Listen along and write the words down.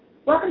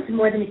Welcome to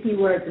More Than a Few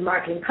Words, a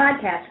marketing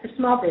podcast for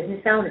small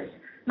business owners.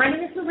 My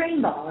name is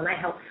Lorraine Ball, and I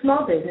help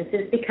small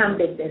businesses become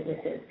big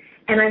businesses.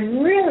 And I'm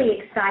really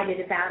excited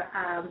about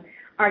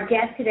our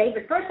guest today.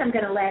 But first, I'm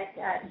going to let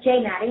Jay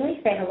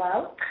Mattingly say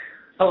hello.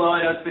 Hello.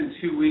 I know it's been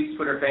 2 weeks,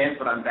 Twitter fans,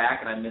 but I'm back,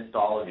 and I missed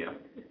all of you.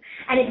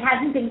 And it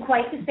hasn't been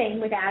quite the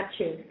same without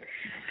you.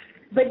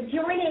 But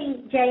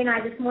joining Jay and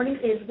I this morning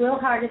is Will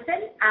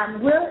Hardison.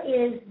 Will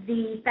is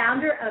the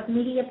founder of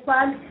Media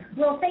Plug.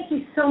 Will, thank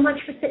you so much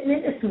for sitting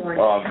in this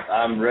morning. Well,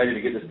 I'm ready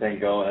to get this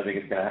thing going. I think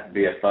it's going to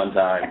be a fun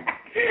time.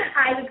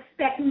 I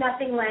expect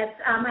nothing less.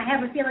 I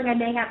have a feeling I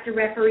may have to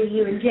referee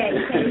you and Jay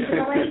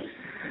occasionally.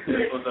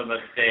 It was a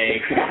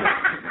mistake.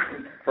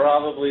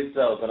 Probably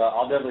so, but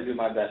I'll definitely do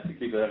my best to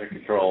keep it under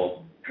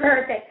control.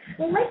 Perfect.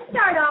 Well, let's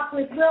start off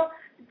with, Will,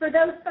 for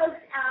those folks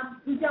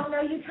who don't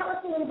know you, tell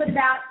us a little bit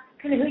about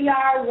kind of who you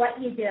are, what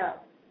you do.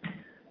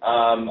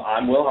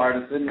 I'm Will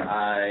Hardison.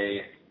 I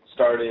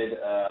started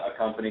a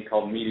company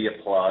called Media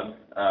Plug.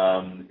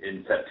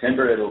 In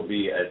September, it'll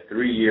be a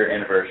 3-year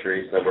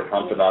anniversary, so we're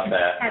pumped about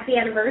that. Happy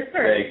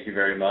anniversary. Thank you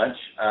very much.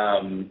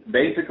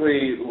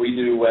 Basically, we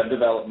do web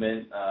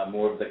development,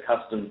 more of the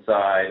custom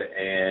side,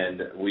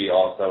 and we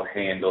also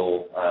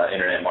handle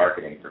internet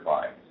marketing for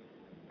clients.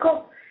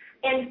 Cool.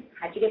 And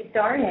how'd you get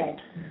started?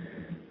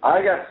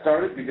 I got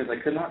started because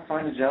I could not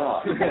find a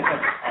job.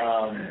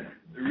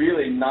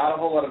 Really, not a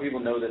whole lot of people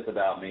know this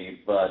about me,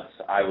 but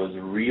I was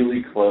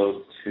really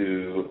close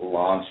to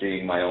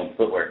launching my own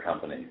footwear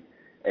company.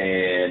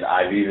 And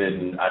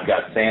I've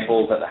got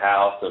samples at the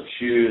house of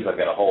shoes. I've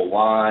got a whole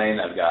line.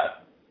 I've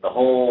got the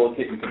whole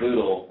kit and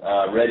caboodle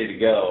ready to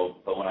go.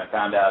 But when I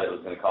found out it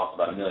was going to cost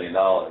about $1 million,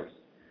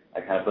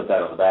 I kind of put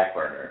that on the back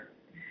burner.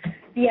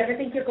 Do you ever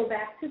think you'll go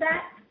back to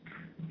that?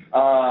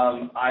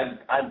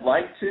 I'd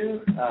like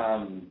to.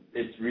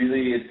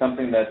 It's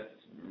something that's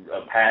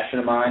a passion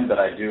of mine, but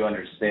I do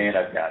understand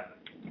I've got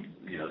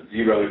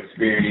zero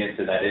experience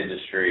in that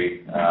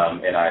industry,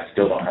 and I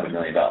still don't have $1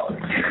 million.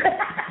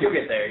 You'll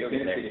get there.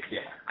 Yeah.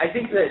 I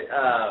think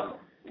that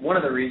one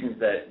of the reasons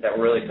that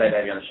we're really excited to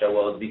have you on the show,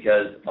 Will, is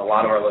because a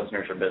lot of our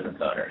listeners are business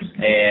owners,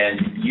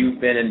 and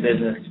you've been in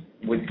business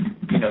with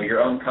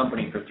your own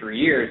company for 3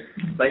 years,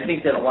 but I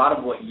think that a lot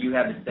of what you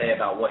have to say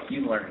about what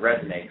you learned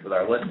resonates with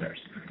our listeners.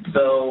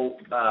 So,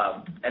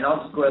 and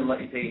I'll just go ahead and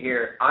let you say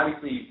here,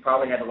 obviously you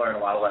probably had to learn a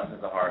lot of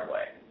lessons the hard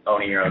way,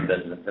 owning your own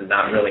business and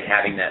not really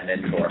having that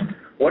mentor.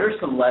 What are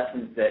some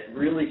lessons that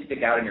really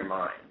stick out in your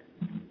mind?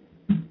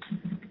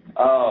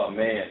 Oh,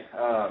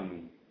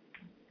 man.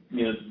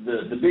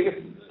 The biggest,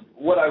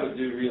 what I would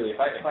do really, if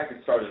I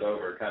could start it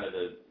over, kind of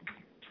to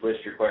twist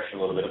your question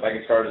a little bit, if I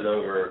could start it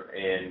over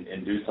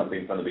and do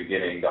something from the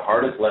beginning, the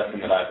hardest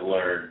lesson that I've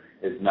learned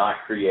is not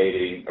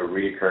creating a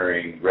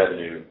recurring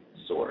revenue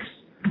source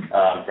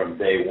from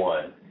day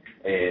one.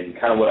 And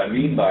kind of what I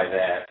mean by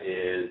that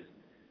is,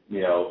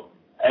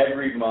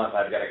 every month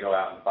I've got to go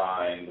out and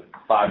find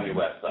 5 new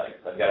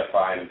websites. I've got to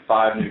find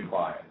 5 new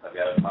clients. I've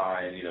got to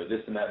find,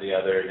 this and that and the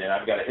other, and then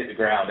I've got to hit the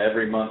ground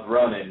every month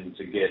running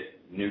to get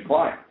new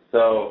clients.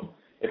 So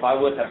if I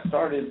would have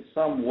started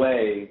some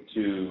way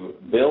to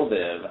build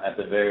them at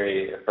the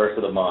very first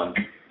of the month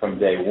from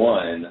day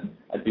one,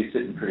 I'd be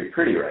sitting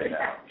pretty right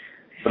now.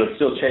 But I'm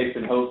still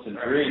chasing hopes and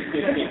dreams.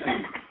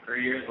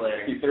 3 years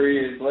later. 3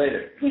 years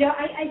later.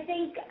 I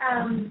think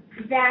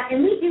that,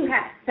 and we do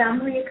have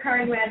some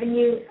reoccurring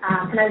revenue,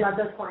 and I love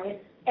those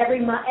clients. Every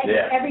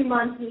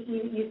month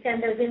you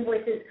send those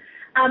invoices.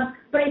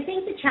 But I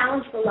think the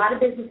challenge for a lot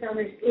of business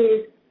owners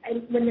is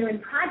when they're in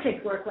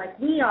project work like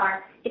we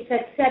are, it's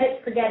that set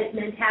it, forget it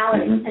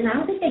mentality. Mm-hmm. And I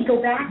don't think they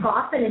go back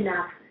often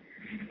enough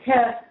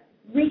to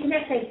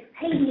reconnect, say,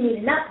 hey, do you need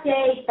an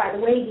update? By the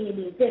way, do you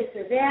need this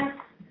or that?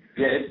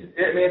 Yeah,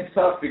 it's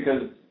tough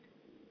because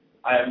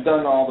I've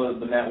done all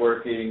the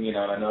networking, and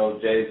I know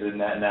Jay's in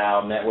that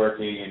now,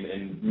 networking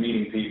and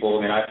meeting people.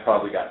 I mean, I've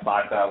probably got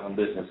 5,000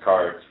 business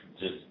cards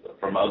just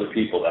from other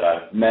people that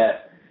I've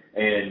met.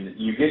 And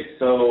you get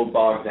so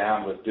bogged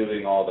down with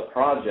doing all the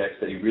projects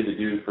that you really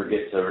do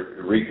forget to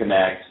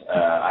reconnect.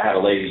 I had a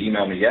lady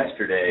email me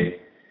yesterday.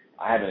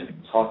 I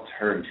haven't talked to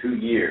her in 2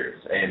 years,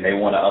 and they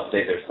want to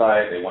update their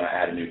site. They want to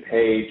add a new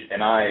page.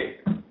 And I,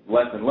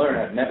 lesson learned,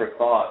 I've never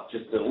thought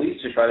just at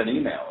least write an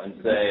email and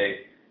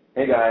say,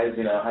 hey, guys,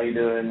 how you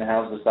doing?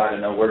 How's the site? I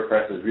know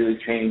WordPress has really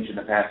changed in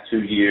the past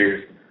 2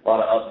 years. A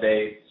lot of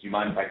updates. You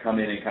mind if I come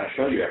in and kind of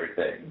show you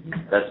everything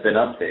that's been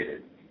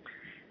updated?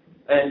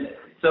 And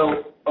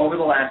so over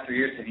the last 3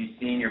 years, have you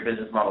seen your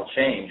business model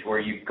change where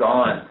you've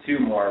gone to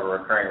more of a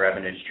recurring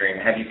revenue stream?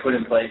 Have you put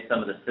in place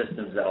some of the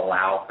systems that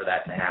allow for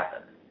that to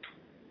happen?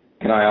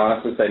 Can I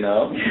honestly say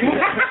no?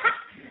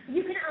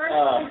 You can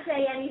honestly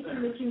say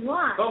anything that you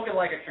want. Spoken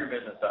like a true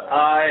business owner.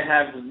 I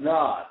have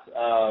not.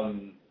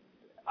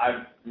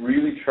 I've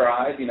really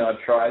tried.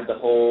 I've tried the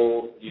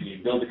whole,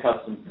 you build a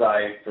custom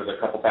site for the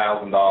couple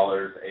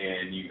 $1,000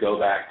 and you go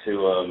back to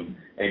them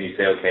and you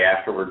say, okay,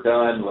 after we're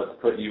done, let's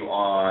put you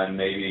on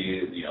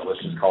maybe,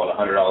 let's just call it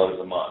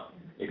 $100 a month.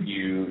 If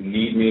you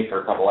need me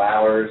for a couple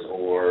hours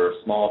or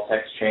small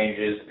text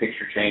changes,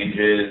 picture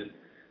changes,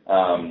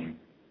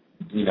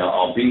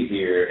 I'll be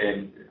here.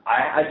 And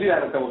I do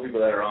have a couple of people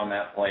that are on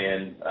that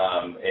plan,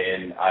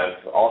 and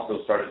I've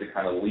also started to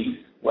kind of lease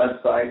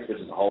websites, which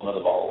is a whole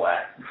other ball of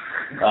wax.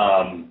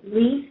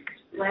 Lease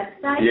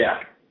websites?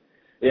 Yeah.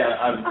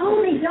 Yeah.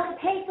 They don't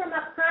pay for them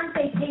up front.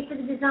 They pay for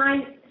the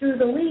design through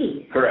the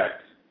lease.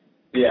 Correct.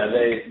 Yeah.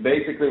 They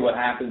basically what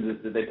happens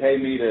is that they pay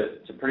me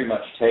to pretty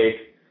much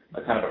take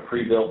a kind of a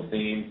pre-built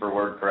theme for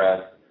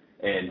WordPress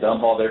and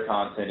dump all their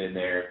content in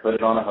there, put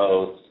it on a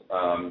host,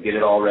 get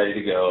it all ready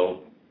to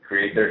go,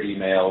 create their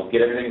email,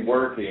 get everything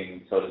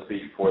working, so to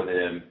speak, for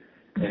them.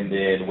 And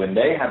then when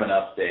they have an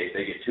update,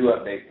 they get 2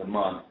 updates a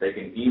month. They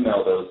can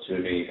email those to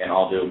me, and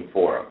I'll do them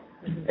for them.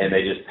 Mm-hmm. And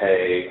they just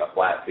pay a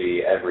flat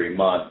fee every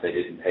month. They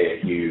didn't pay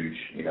a huge,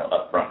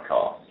 upfront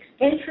cost.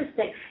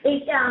 Interesting. There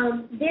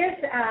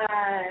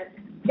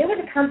was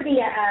a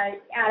company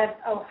out of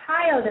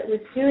Ohio that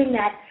was doing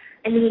that,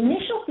 and the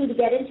initial fee to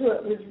get into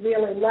it was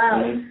really low.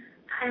 Mm-hmm.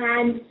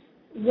 And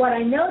what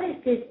I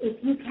noticed is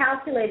if you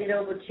calculate it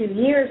over 2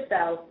 years,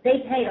 though, they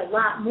paid a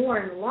lot more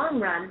in the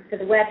long run for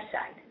the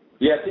website.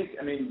 Yeah,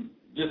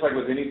 just like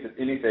with anything,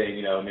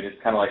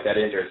 it's kind of like that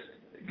interest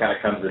kind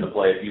of comes into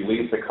play. If you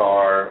lease a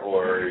car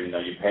or,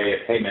 you pay a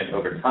payment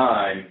over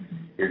time,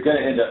 you're going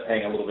to end up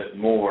paying a little bit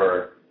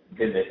more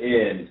in the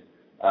end,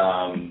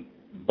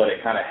 but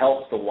it kind of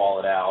helps the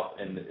wallet out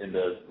in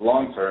the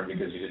long term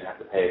because you didn't have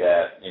to pay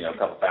that, a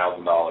couple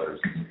 $1,000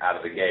 out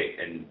of the gate.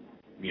 And,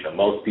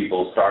 most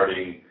people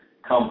starting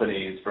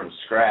companies from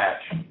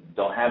scratch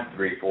don't have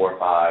 $3,000, $4,000,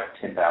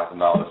 $5,000,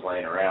 $10,000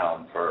 laying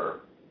around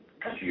for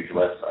a huge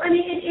website.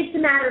 It's a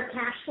matter of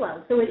cash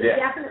flow, so it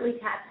definitely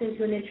taps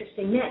into an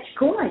interesting niche.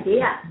 Cool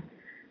idea.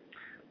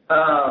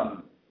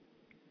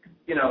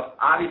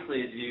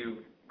 Obviously, as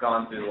you've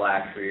gone through the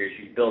last 3 years,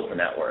 you've built a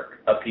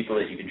network of people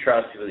that you can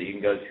trust, people that you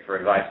can go to for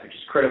advice, which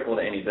is critical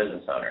to any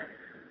business owner.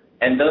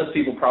 And those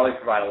people probably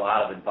provide a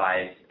lot of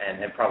advice and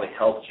have probably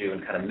helped you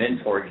and kind of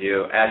mentored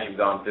you as you've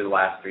gone through the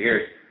last 3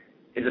 years.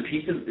 Is there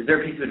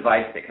a piece of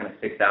advice that kind of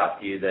sticks out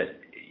to you that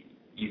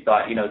you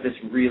thought, this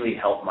really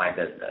helped my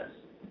business,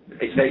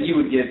 that you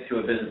would give to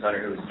a business owner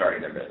who was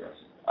starting their business?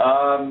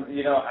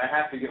 I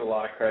have to give a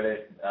lot of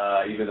credit,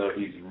 even though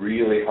he's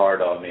really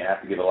hard on me. I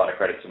have to give a lot of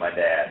credit to my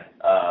dad.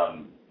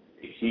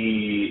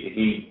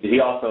 He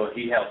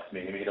helps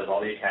me. He does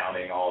all the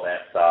accounting, all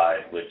that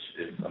side, which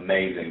is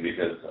amazing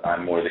because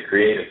I'm more the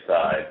creative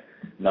side.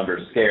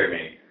 Numbers scare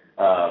me.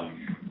 Don't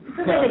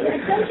you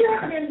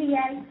have an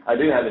MBA? I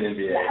do have an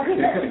MBA. Yeah,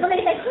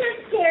 they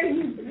can't scare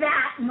you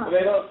that much.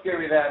 They don't scare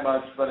me that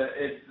much, but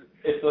it's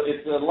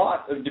a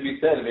lot to be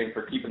said.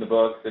 For keeping the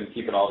books and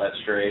keeping all that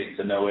straight,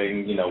 to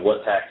knowing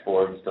what tax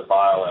forms to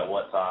file at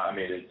what time.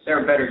 There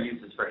are better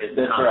uses for his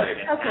time. That's right.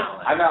 And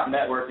talent. I'm out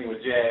networking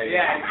with Jay.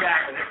 Yeah,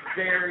 exactly. It's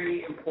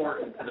very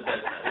important to the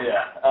business.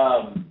 Yeah.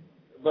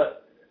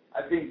 But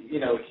I think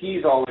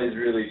he's always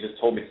really just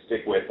told me to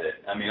stick with it.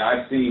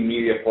 I've seen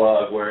Media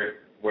Plug where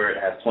it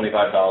has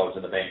 $25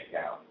 in the bank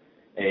account,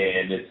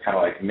 and it's kind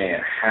of like, man,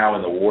 how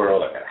in the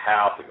world? I've got a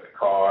house, I've got a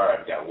car,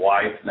 I've got a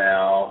wife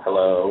now.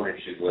 Hello, if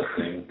she's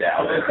listening,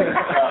 doubt it.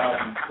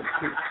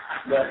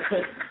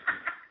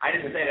 I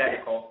didn't say that,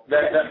 Nicole.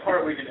 That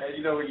part we can,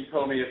 when you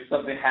told me if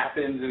something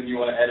happens and you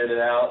want to edit it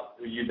out,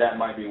 that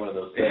might be one of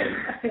those things.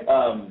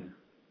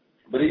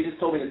 But he just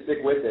told me to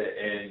stick with it,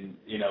 and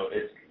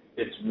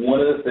it's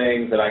one of the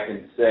things that I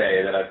can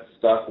say that I've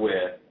stuck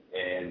with,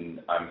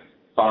 and I'm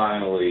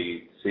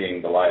finally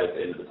seeing the light at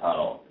the end of the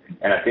tunnel.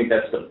 And I think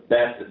that's the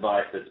best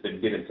advice that's been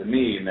given to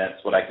me, and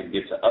that's what I can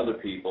give to other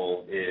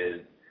people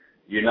is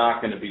you're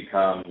not going to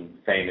become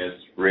famous,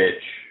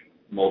 rich,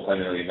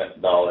 multi-million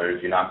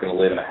dollars. You're not going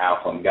to live in a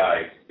house on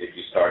Geist if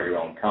you start your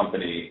own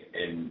company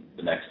in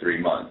the next 3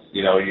 months.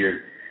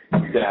 You're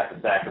going to have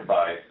to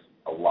sacrifice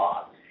a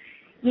lot.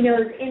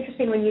 It's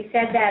interesting when you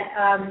said that.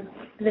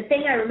 The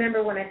thing I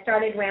remember when I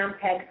started Round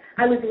Peg,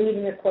 I was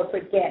leaving a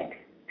corporate gig.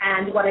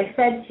 And what I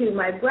said to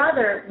my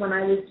brother when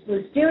I was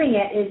doing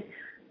it is,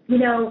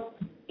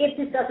 if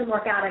this doesn't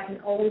work out, I can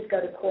always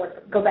go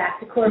back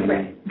to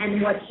corporate. Mm-hmm.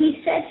 And what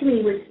he said to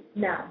me was,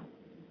 no.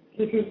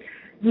 He says,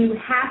 you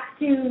have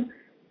to,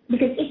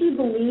 because if you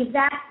believe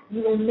that,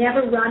 you will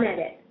never run at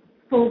it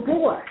full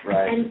bore.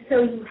 Right. And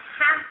so you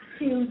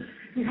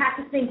have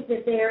to think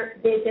that there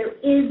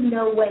is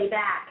no way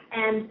back.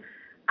 And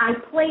I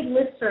played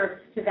lip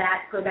service to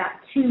that for about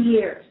 2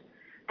 years.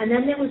 And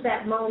then there was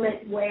that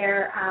moment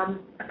where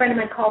a friend of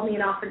mine called me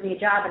and offered me a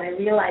job, and I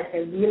realized I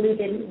really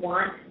didn't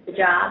want the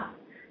job,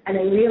 and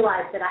I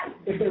realized that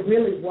there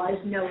really was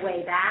no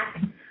way back.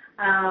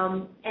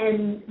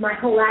 And my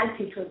whole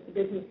attitude towards the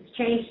business has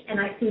changed, and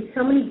I see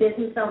so many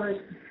business owners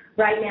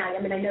right now.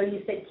 I know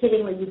you said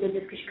kiddingly you did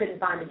this because you couldn't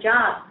find a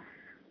job,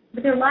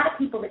 but there are a lot of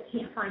people that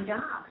can't find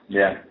jobs.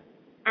 Yeah.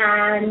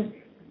 And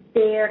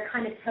they're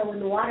kind of toe in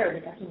the water, and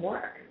it doesn't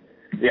work.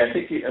 Yeah, I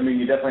think you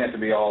definitely have to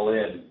be all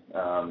in.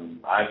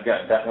 I've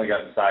definitely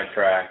gotten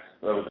sidetracked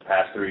over the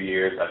past 3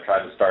 years. I've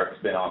tried to start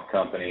spin-off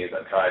companies.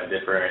 I've tried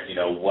different,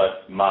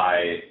 what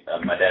my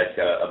dad's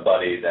got a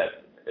buddy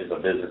that is a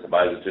business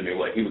advisor to me,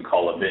 what he would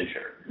call a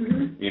venture,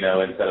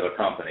 instead of a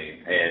company.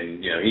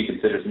 And, he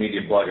considers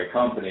Media Plug a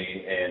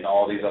company, and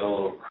all these other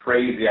little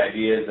crazy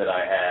ideas that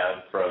I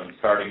have, from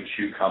starting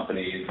shoe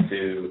companies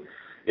to,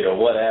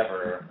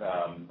 whatever.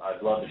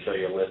 I'd love to show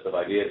you a list of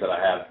ideas that I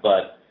have,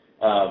 but,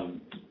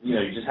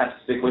 you just have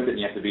to stick with it, and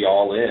you have to be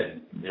all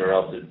in, or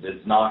else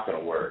it's not going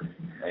to work.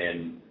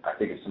 And I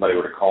think if somebody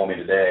were to call me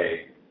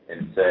today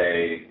and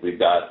say, we've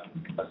got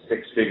a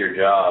 6-figure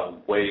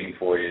job waiting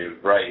for you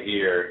right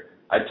here,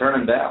 I'd turn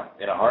them down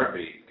in a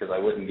heartbeat, because I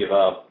wouldn't give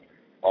up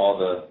all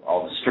the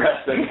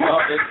stress that's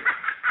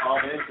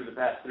gone into the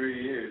past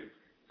 3 years.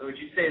 So would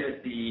you say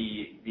that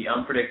the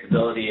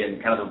unpredictability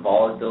and kind of the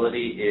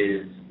volatility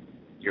is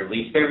your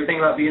least favorite thing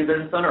about being a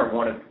business owner, or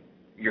one of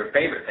your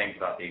favorite things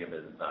about being a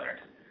business owner?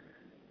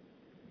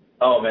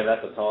 Oh, man, that's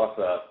a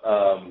toss-up.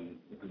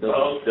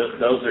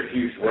 Those are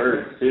huge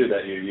words, too,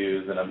 that you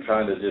use, and I'm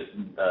trying to just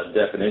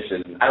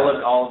definition. I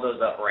looked all of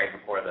those up right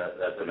before that's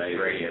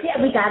amazing.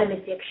 Yeah, we got him a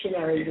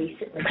dictionary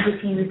recently.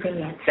 He's using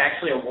it. It's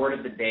actually a word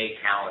of the day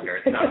calendar.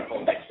 It's not a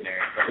full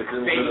dictionary.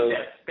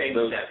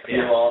 Baby steps.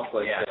 Yeah.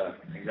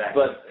 Exactly.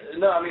 But,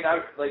 no, I mean,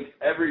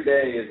 every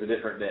day is a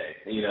different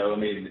day.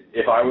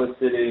 If I was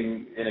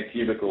sitting in a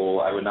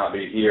cubicle, I would not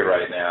be here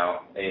right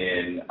now,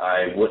 and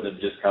I wouldn't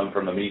have just come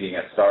from a meeting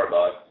at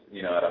Starbucks,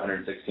 at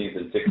 116th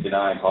and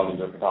 69 talking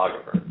to a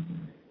photographer.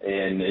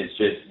 And it's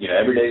just,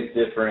 every day is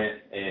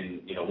different. And,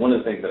 one of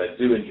the things that I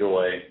do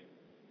enjoy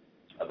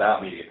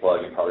about Media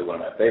Plug, and probably one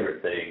of my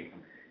favorite things,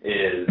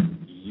 is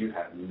you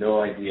have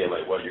no idea,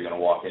 what you're going to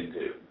walk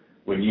into.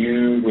 When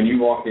you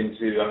walk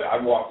into,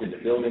 I've walked into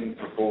buildings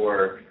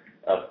before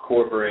of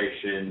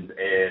corporations,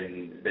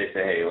 and they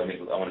say, hey, I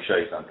want to show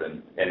you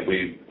something. And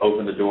we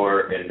open the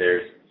door, and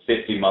there's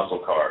 50 muscle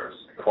cars,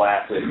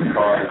 classic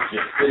cars,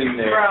 just sitting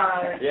there.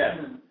 Right. Yeah.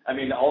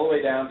 All the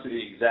way down to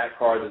the exact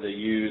car that they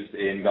used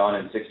in Gone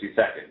in 60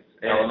 Seconds.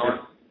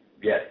 Illinois?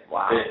 Yes.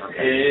 Wow.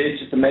 It's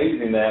just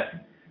amazing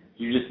that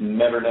you just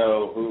never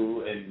know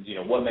who and,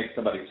 what makes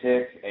somebody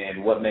tick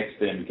and what makes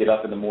them get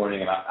up in the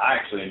morning. And I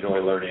actually enjoy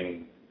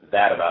learning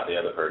that about the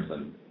other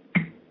person.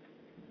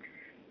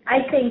 I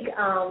think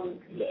I'm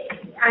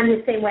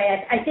the same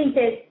way. I think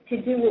that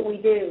to do what we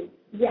do,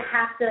 you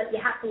have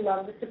to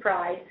love the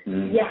surprise.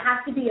 Mm-hmm. You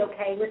have to be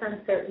okay with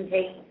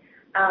uncertainty.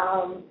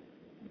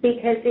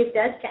 Because it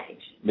does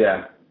change.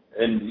 Yeah,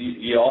 and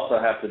you also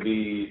have to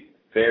be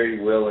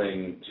very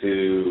willing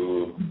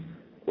to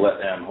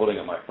I'm holding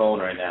up my phone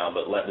right now,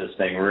 but let this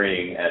thing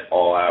ring at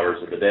all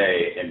hours of the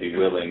day and be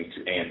willing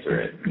to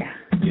answer it. Yeah.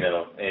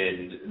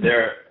 And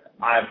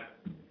I've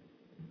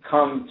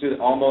come to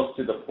almost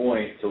to the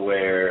point to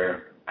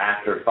where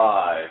after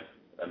 5,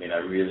 I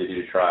really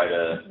do try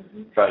to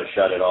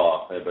shut it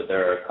off. But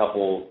there are a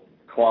couple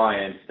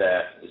clients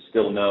that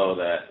still know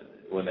that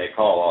when they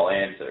call, I'll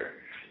answer.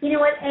 You know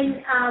what,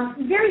 and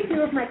very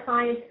few of my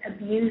clients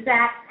abuse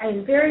that,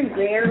 and very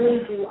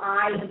rarely do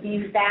I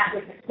abuse that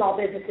with the small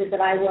businesses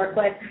that I work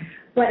with.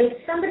 But if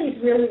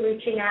somebody's really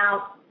reaching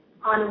out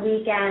on a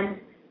weekend,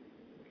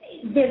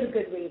 there's a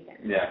good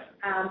reason. Yeah.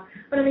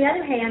 But on the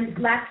other hand,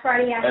 last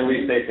Friday afternoon... At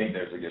least they think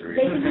there's a good reason.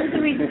 They think there's a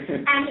good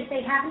reason. And if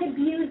they haven't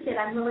abused it,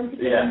 I'm willing to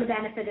give them the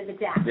benefit of the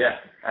doubt. Yeah,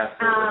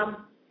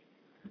 absolutely.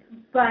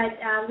 But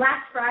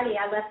last Friday,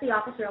 I left the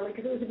office early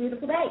because it was a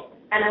beautiful day,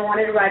 and I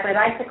wanted to ride my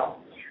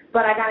bicycle.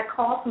 But I got a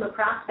call from a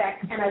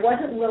prospect, and I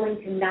wasn't willing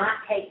to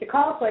not take the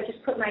call, so I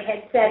just put my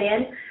headset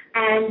in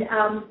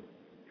and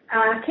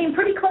came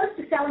pretty close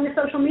to selling a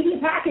social media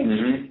package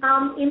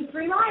in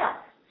 3 miles.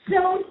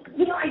 So,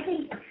 I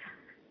think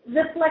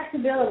the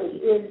flexibility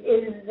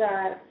is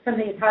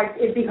something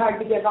it'd be hard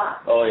to give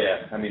up. Oh,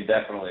 yeah.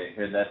 Definitely.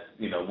 And that's,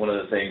 one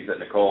of the things that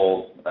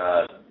Nicole,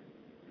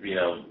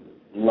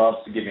 loves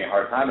to give me a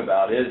hard time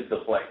about is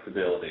the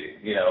flexibility,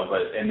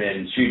 and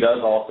then she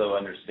does also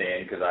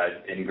understand, because I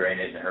ingrain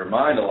it in her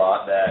mind a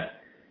lot,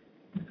 that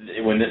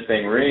when this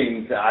thing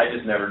rings, I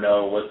just never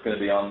know what's going to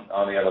be on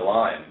the other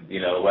line,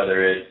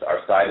 whether it's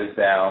our site is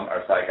down,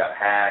 our site got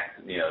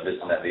hacked, this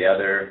and that, the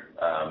other,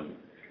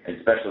 and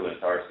especially when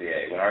it's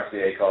RCA. When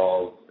RCA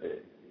calls,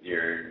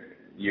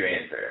 you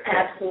answer.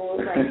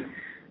 Absolutely.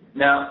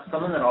 Now,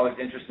 something that always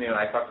interests me when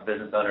I talk to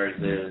business owners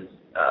is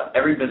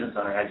every business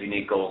owner has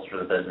unique goals for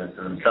the business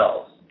and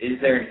themselves. Is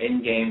there an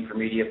end game for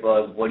Media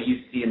Plug? What do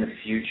you see in the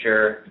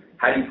future?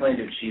 How do you plan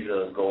to achieve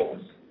those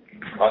goals?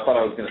 I thought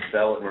I was going to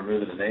sell it and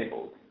remove it to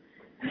Naples.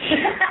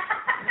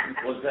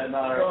 Was that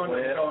not our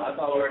plan? I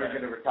thought we were going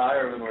to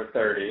retire when we're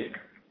 30,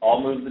 all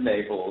move to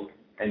Naples,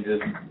 and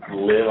just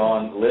live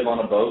on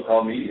a boat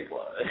called Media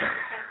Plug.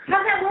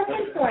 How's that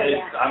working for you?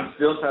 I'm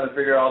still trying to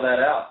figure all that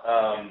out.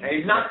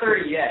 He's not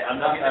 30 yet.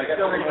 I got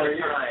 3 more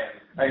years.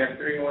 I got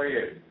 3 more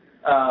years.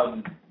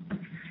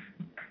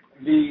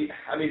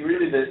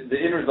 Really the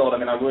end result,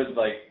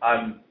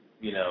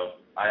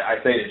 I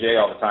say to Jay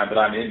all the time, but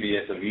I'm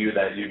envious of you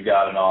that you've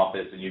got an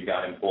office and you've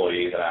got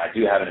employees. And I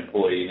do have an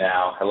employee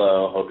now.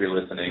 Hello, hope you're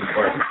listening.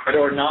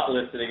 Or not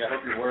listening, I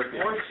hope you're working.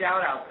 More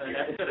shout-outs than an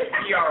episode of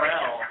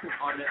TRL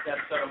on this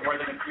episode of More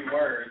Than a Few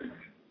Words.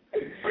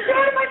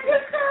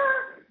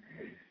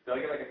 Do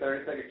I get like a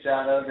 30-second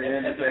shout out at the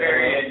end? At the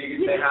very end, you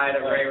can say hi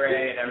to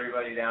Ray and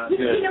everybody down.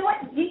 You know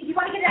what? You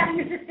want to get it out of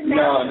your system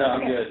now? No,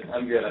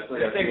 I'm good.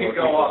 I think you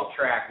go off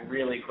track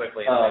really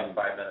quickly in the next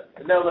 5 minutes.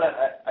 No, but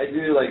I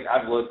do, like,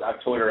 I've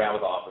toyed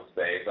around with office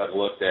space. I've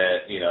looked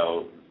at,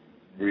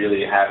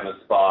 really having a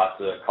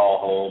spot to call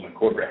home and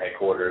corporate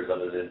headquarters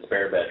other than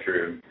spare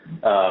bedroom.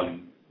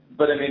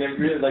 But, I mean, it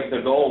really, like,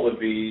 the goal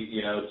would be,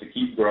 to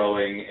keep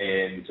growing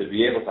and to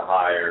be able to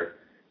hire,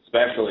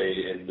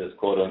 especially in this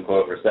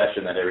quote-unquote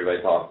recession that everybody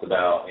talks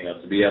about,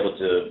 to be able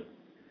to,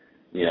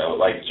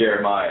 like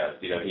Jeremiah,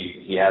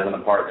 he has an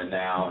apartment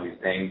now, he's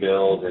paying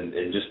bills, and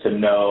just to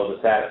know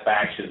the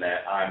satisfaction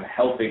that I'm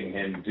helping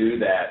him do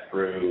that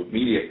through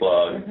Media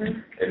Plug,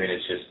 I mean,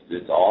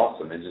 it's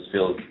awesome. It just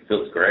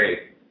feels great.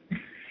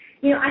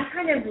 I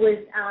kind of was,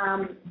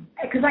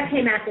 because I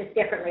came at this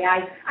differently.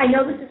 I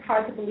know this is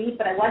hard to believe,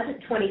 but I was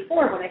at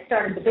 24 when I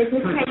started the business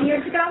 10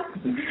 years ago.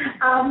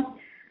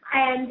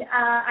 And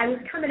I was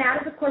coming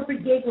out of a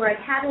corporate gig where I'd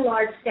had a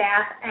large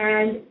staff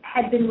and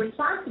had been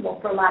responsible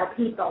for a lot of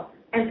people.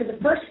 And for the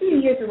first few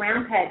years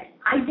around Peg,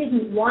 I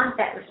didn't want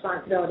that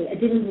responsibility. I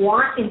didn't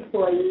want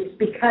employees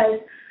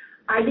because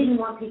I didn't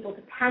want people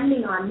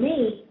depending on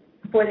me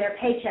for their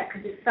paycheck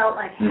because it felt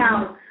like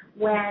hell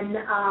when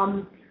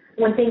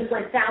things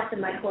went south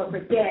in my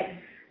corporate gig.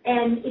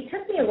 And it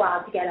took me a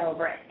while to get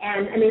over it.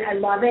 And, I mean, I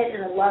love it,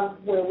 and I love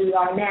where we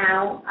are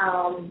now.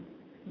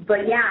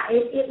 But, yeah,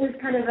 it was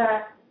kind of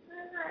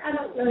I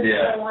don't really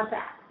want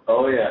that.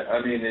 Oh, yeah.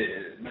 I mean,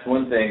 it's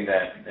one thing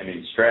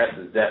stress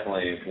is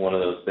definitely one of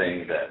those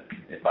things that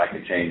if I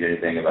could change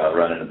anything about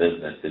running a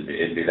business, it'd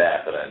be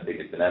that. But I think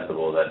it's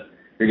inevitable that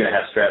you're going to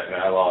have stress. I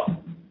mean, I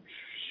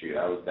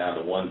was down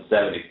to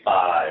 175.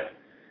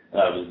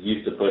 I was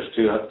used to push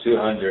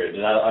 200,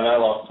 and I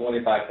lost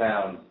 25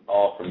 pounds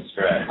all from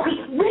stress.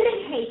 Women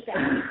hate that.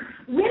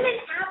 Women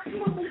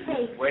absolutely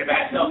hate Way to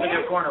back yourself in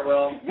your corner,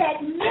 Will. That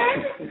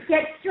men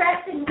get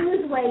stressed and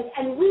lose weight,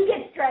 and we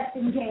get stressed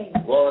and gain.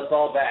 Well, it's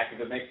all back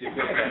if it makes you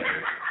feel better.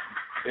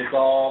 It's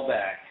all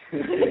back.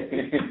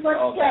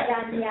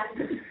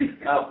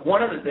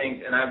 One of the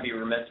things, and I'd be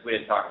remiss if we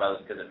didn't talk about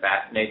this because it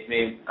fascinates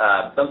me,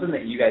 something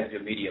that you guys do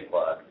at Media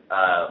Plug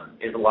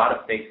is a lot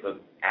of Facebook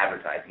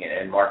advertising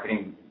and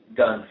marketing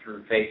done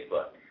through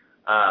Facebook.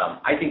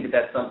 I think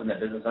that's something that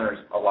business owners,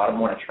 a lot of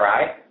them want to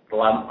try, but a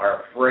lot of them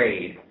are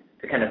afraid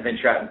to kind of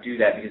venture out and do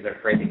that because they're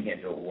afraid they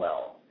can't do it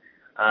well.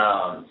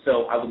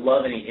 So I would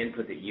love any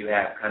input that you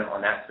have kind of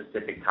on that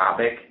specific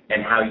topic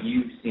and how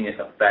you've seen it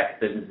affect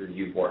businesses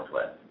you've worked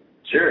with.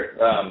 Sure.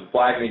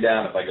 Flag me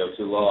down if I go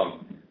too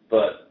long.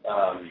 But,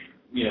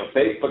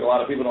 Facebook, a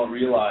lot of people don't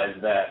realize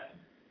that,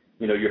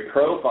 your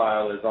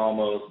profile is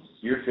almost,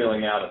 you're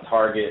filling out a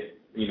target,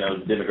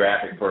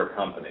 demographic for a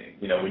company.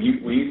 When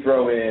you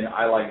throw in,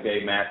 I like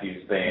Dave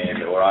Matthews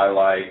Band, or I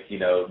like,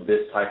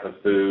 this type of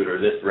food, or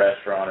this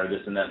restaurant, or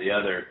this and that and the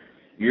other,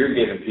 you're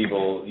giving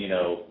people,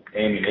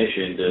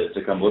 ammunition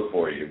to come look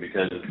for you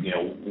because,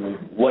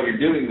 what you're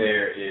doing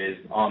there is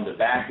on the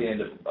back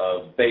end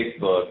of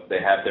Facebook, they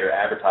have their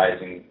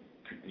advertising,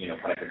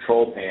 kind of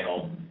control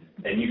panel,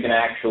 and you can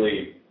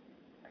actually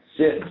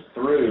sift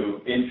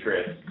through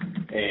interest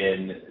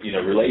and,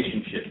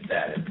 relationship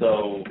status.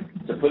 So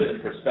to put it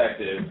in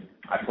perspective,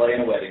 I play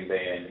in a wedding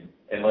band,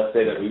 and let's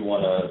say that we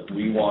want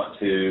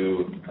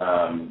to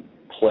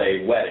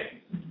play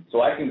weddings.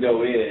 So I can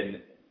go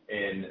in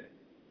and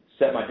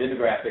set my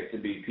demographic to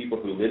be people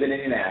who live in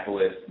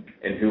Indianapolis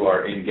and who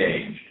are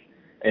engaged.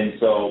 And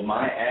so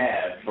my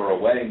ad for a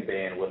wedding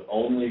band would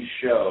only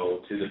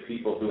show to the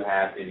people who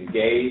have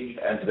engaged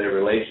as their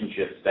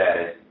relationship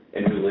status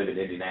and who live in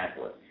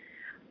Indianapolis.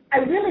 I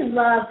really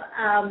love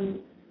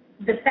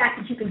the fact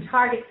that you can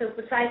target so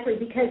precisely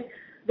because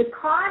the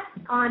cost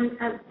on,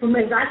 from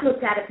as I've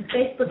looked at it, for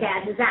Facebook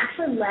ads is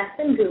actually less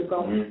than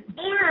Google,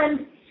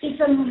 and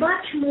it's a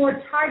much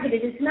more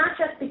targeted. It's not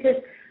just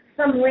because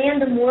some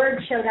random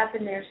word showed up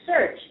in their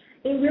search.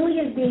 It really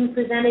is being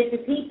presented to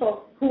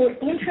people who are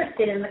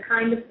interested in the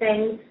kind of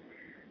things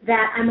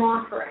that I'm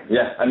offering.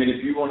 Yeah, I mean,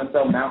 if you want to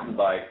sell mountain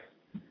bikes,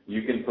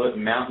 you can put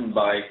mountain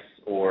bikes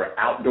or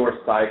outdoor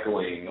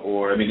cycling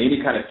or,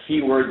 any kind of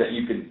keyword that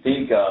you can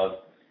think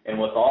of. And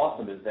what's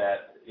awesome is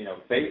that,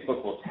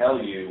 Facebook will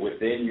tell you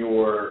within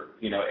your,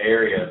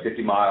 area,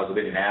 50 miles of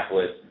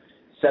Indianapolis,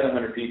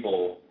 700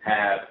 people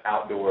have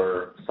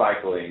outdoor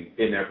cycling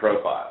in their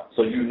profile.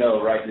 So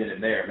right then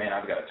and there, man,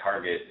 I've got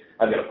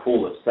a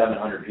pool of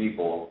 700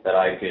 people that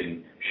I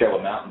can show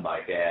a mountain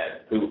bike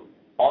ad who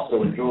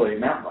also enjoy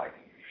mountain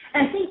biking.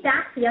 And I think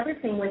that's the other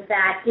thing with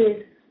that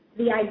is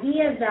the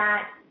idea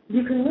that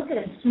you can look at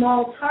a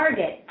small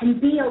target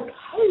and be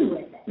okay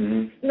with it.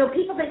 Mm-hmm.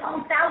 People think,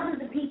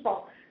 thousands of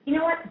people. You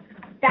know what?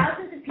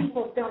 Thousands of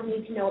people don't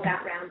need to know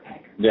about Round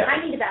Peg. Yeah.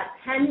 I need about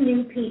 10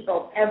 new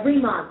people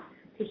every month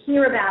to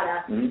hear about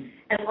us,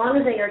 as long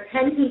as they are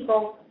 10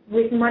 people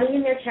with money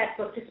in their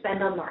checkbook to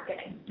spend on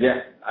marketing. Yeah.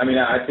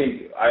 I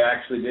think I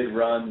actually did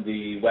run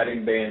the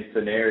wedding band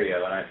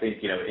scenario, and I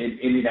think, in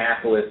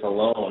Indianapolis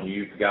alone,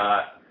 you've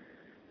got,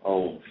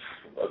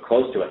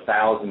 close to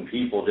 1,000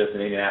 people just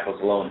in Indianapolis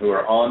alone who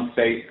are on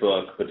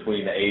Facebook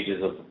between the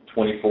ages of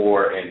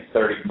 24 and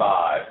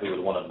 35 who would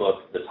want to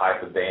book the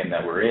type of band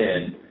that we're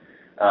in.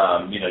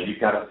 You've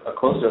got a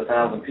close to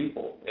 1,000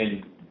 people.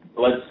 And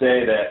let's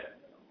say that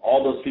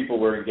all those people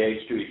were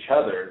engaged to each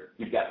other,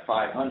 you've got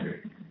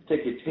 500.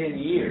 Take you 10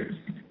 years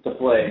to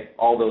play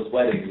all those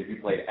weddings if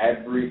you played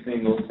every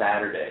single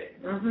Saturday.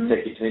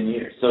 Take you 10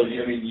 years. So,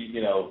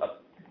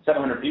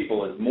 700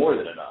 people is more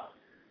than enough.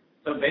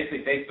 So basically,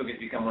 Facebook has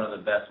become one of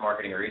the best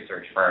marketing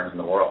research firms in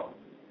the world.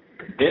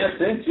 In a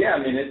sense, yeah. I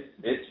mean,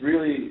 it's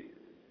really,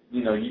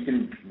 you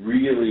can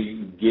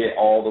really get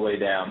all the way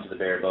down to the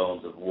bare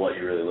bones of what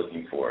you're really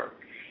looking for.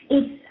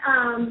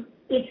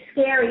 It's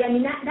scary. I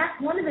mean,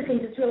 that's one of the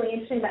things that's really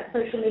interesting about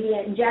social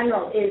media in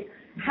general is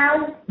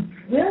how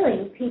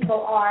willing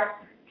people are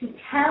to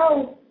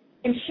tell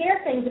and share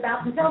things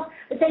about themselves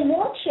that they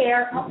won't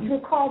share up to a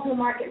call to a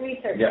market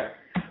research. Yeah.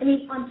 I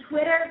mean, on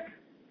Twitter,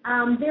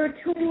 there are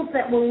tools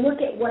that will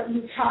look at what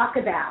you talk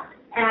about,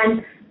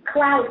 and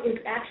Clout is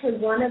actually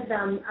one of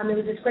them. There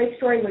was this great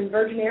story when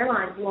Virgin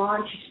Airlines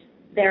launched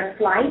their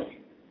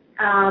flight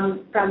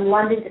from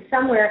London to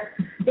somewhere.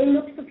 They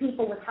looked for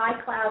people with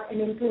high clout and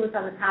influence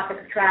on the topic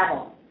of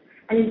travel.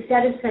 And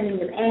instead of sending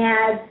them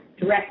ads,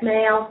 direct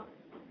mail,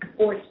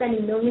 or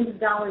spending millions of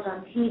dollars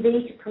on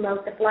TV to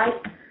promote the flight,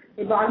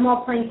 they bought them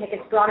all plane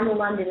tickets, brought them to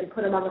London, and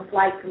put them on the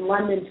flight from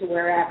London to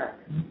wherever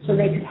so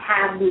they could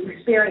have the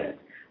experience.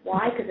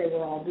 Why? Because they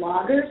were all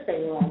bloggers, they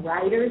were all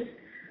writers,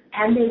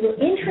 and they were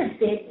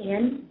interested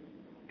in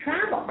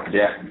travel.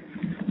 Yeah.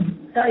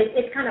 So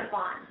it's kind of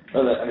fun.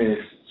 Well, I mean,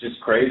 it's just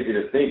crazy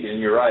to think, and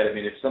you're right. I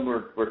mean, if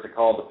someone were to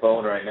call the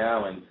phone right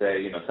now and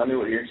say, tell me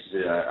what you're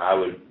interested in, I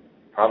would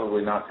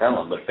probably not tell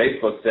them. But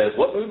Facebook says,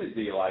 what movies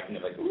do you like? And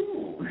they're like,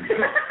 ooh,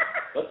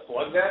 let's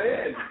plug that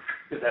in,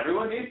 because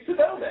everyone needs to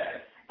know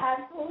that.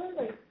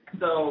 Absolutely.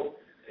 So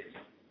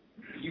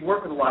you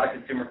work with a lot of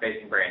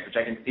consumer-facing brands, which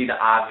I can see the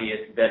obvious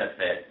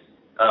benefits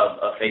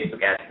of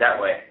Facebook ads that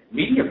way.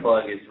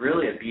 MediaPlug is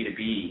really a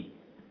B2B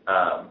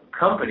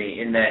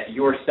company in that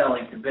you're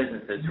selling to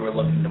businesses who are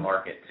looking to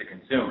market to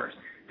consumers.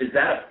 Does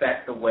that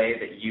affect the way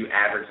that you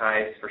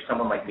advertise for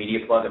someone like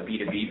MediaPlug, a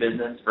B2B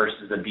business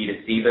versus a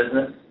B2C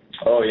business?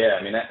 Oh, yeah.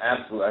 I mean,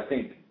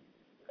 absolutely.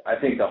 I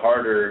think the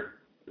harder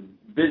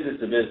business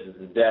to business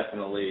is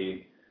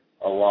definitely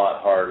a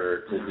lot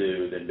harder to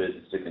do than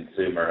business to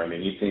consumer. I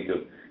mean, you think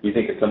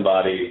of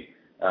somebody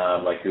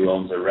like who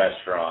owns a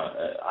restaurant.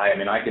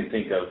 I can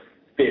think of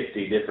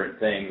 50 different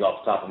things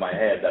off the top of my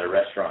head that a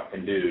restaurant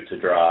can do to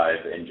drive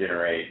and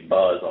generate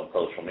buzz on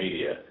social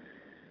media.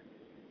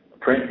 A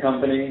print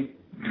company,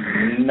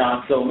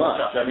 not so much.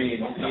 I mean,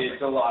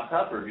 it's a lot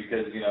tougher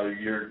because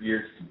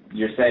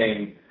you're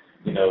saying,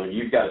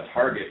 you've got to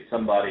target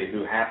somebody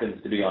who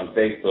happens to be on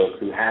Facebook,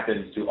 who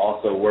happens to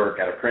also work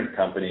at a print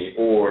company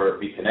or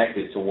be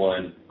connected to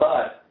one.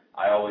 But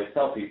I always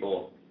tell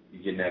people,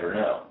 you never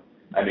know.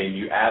 I mean,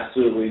 you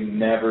absolutely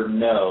never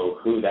know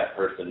who that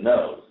person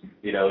knows.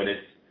 And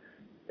it's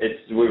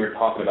we were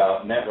talking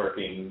about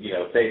networking,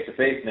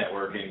 face-to-face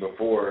networking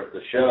before the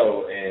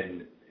show,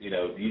 and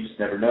you just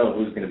never know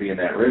who's going to be in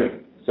that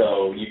room.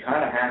 So you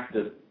kind of have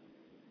to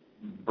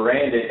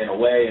brand it in a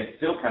way and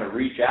still kind of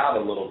reach out a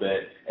little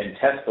bit and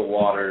test the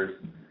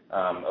waters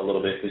a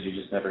little bit, because you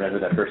just never know who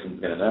that person's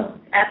going to know.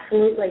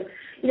 Absolutely.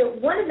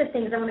 One of the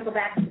things I want to go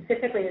back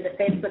specifically to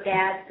the Facebook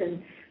ads,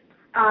 and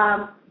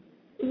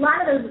a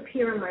lot of those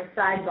appear in my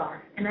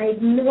sidebar, and I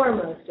ignore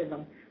most of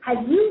them.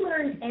 Have you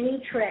learned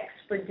any tricks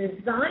for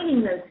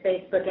designing those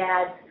Facebook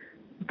ads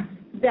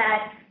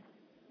that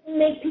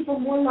make people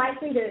more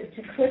likely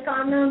to click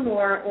on them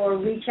or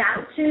reach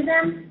out to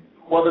them?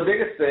 Well, the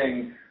biggest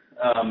thing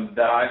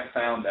that I've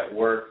found that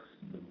works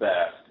the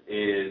best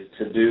is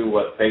to do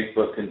what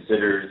Facebook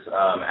considers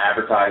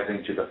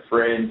advertising to the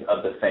friends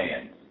of the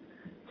fans.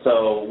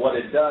 So what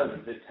it does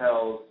is it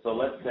tells, so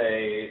let's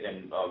say,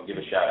 and I'll give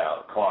a shout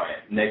out,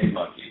 client, Naked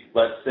Monkey.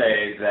 Let's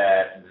say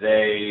that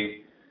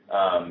they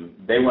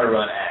want to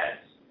run ads.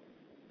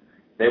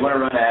 They want to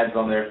run ads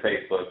on their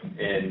Facebook,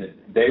 and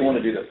they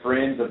want to do the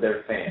friends of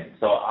their fans.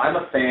 So I'm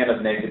a fan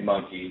of Naked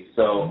Monkey,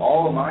 so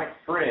all of my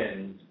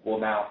friends will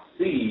now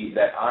see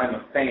that I'm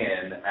a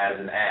fan as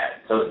an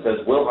ad. So it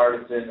says Will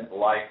Hardison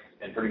likes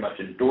and pretty much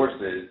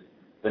endorses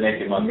the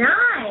Naked Monkey.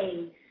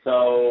 Nice.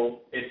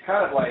 So it's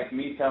kind of like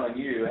me telling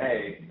you,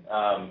 hey,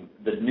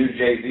 the new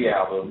Jay-Z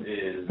album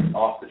is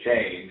off the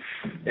chain,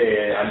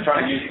 and I'm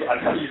trying to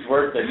use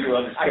words that you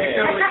understand. I can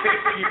totally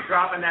picture you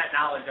dropping that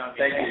knowledge on me.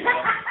 Thank you.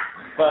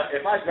 But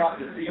if I dropped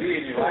the CD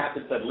and you laughed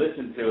and said,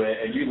 listen to it,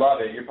 and you love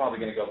it, you're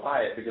probably going to go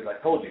buy it because I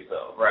told you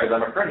so, right?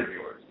 Because I'm a friend of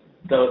yours.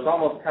 So it's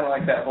almost kind of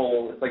like that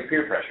whole, it's like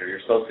peer pressure.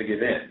 You're supposed to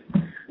give in,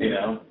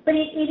 But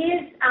it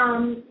is,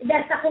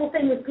 that's the whole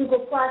thing with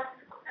Google Plus,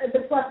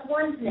 the plus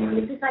one thing.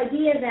 Mm-hmm. It's this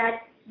idea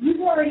that you've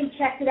already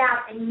checked it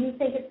out and you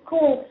think it's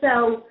cool,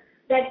 so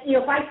that,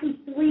 if I see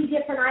 3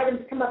 different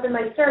items come up in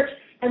my search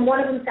and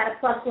one of them's got a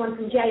plus one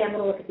from Jay, I'm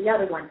going to look at the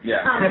other one.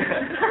 Yeah.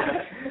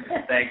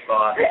 Thanks,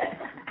 boss.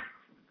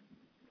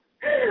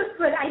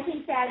 But I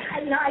think that,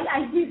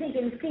 I do think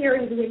in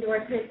theory the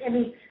endorsement,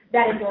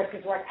 that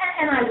endorses work,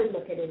 and I would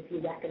look at it if you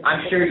recommend.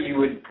 I'm sure you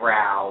would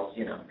browse,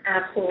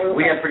 Absolutely.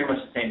 We have pretty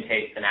much the same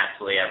taste in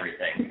absolutely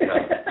everything. So.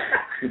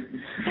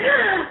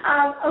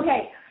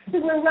 Okay, so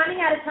we're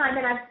running out of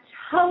time, and I've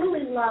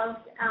totally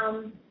loved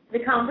the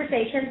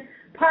conversation.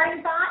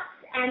 Parting thoughts,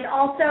 and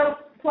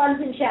also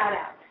plugs and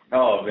shout-outs.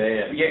 Oh,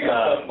 man. You get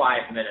full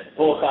 5 minutes.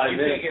 Full 5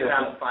 minutes. You can get it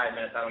out in 5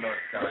 minutes. I don't know what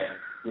to tell you.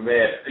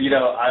 Man,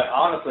 I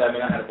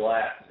had a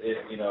blast. It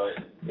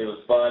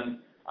was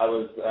fun. I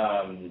was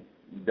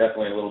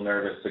definitely a little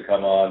nervous to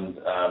come on.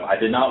 I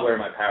did not wear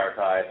my power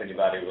tie. If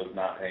anybody was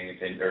not paying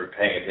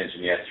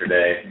attention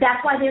yesterday,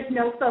 that's why there's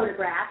no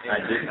photograph.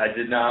 I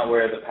did not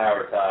wear the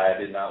power tie. I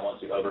did not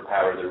want to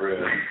overpower the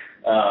room.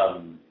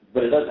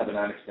 But it does have a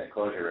 90%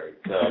 closure rate,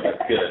 so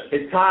that's good.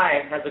 His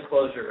tie has a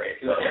closure rate.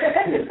 So.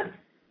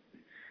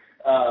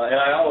 And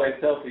I always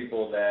tell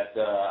people that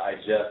I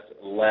just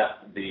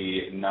left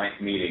the 9th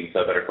meeting,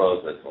 so I better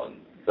close this one.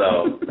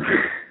 So,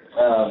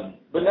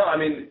 but no,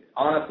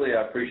 honestly,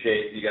 I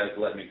appreciate you guys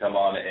letting me come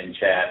on and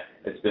chat.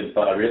 It's been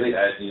fun.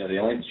 The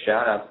only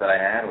shout-outs that I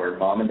had were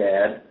Mom and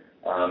Dad,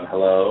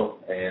 hello,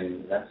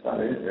 and that's about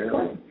it,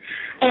 really.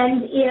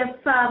 And if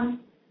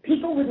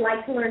people would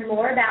like to learn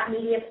more about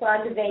Media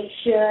Plug, they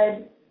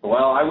should...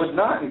 Well, I would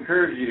not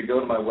encourage you to go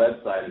to my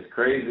website, as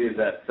crazy as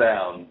that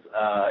sounds.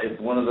 It's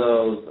one of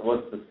those,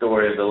 what's the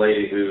story of the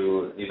lady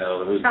who,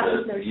 who's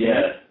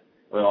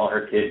well, all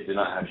her kids do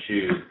not have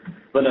shoes.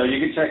 But no, you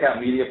can check out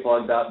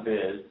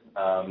mediaplug.biz.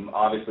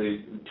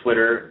 Obviously,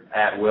 Twitter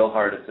at Will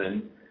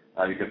Hardison.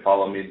 You can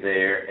follow me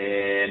there.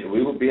 And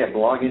we will be at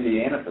Blog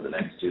Indiana for the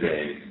next 2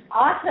 days.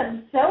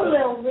 Awesome. So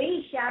will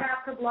we. Shout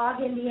out for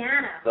Blog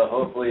Indiana. So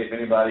hopefully, if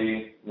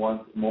anybody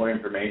wants more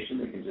information,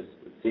 they can just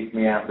seek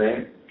me out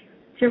there.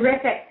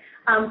 Terrific.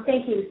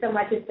 Thank you so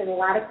much. It's been a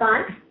lot of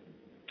fun.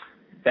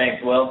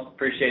 Thanks, Will.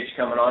 Appreciate you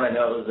coming on. I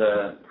know it was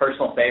a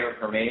personal favor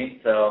for me,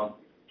 so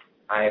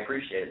I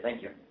appreciate it.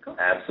 Thank you. Cool.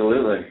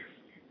 Absolutely.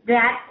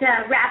 That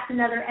wraps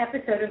another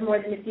episode of More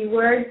Than a Few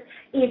Words.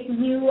 If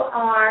you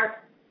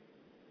are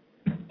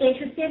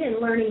interested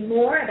in learning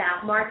more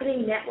about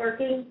marketing,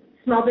 networking,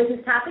 small business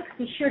topics,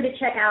 be sure to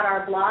check out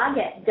our blog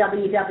at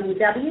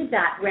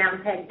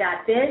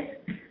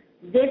www.roundpeg.biz.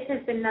 This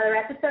has been another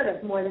episode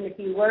of More Than a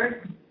Few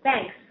Words.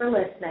 Thanks for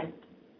listening.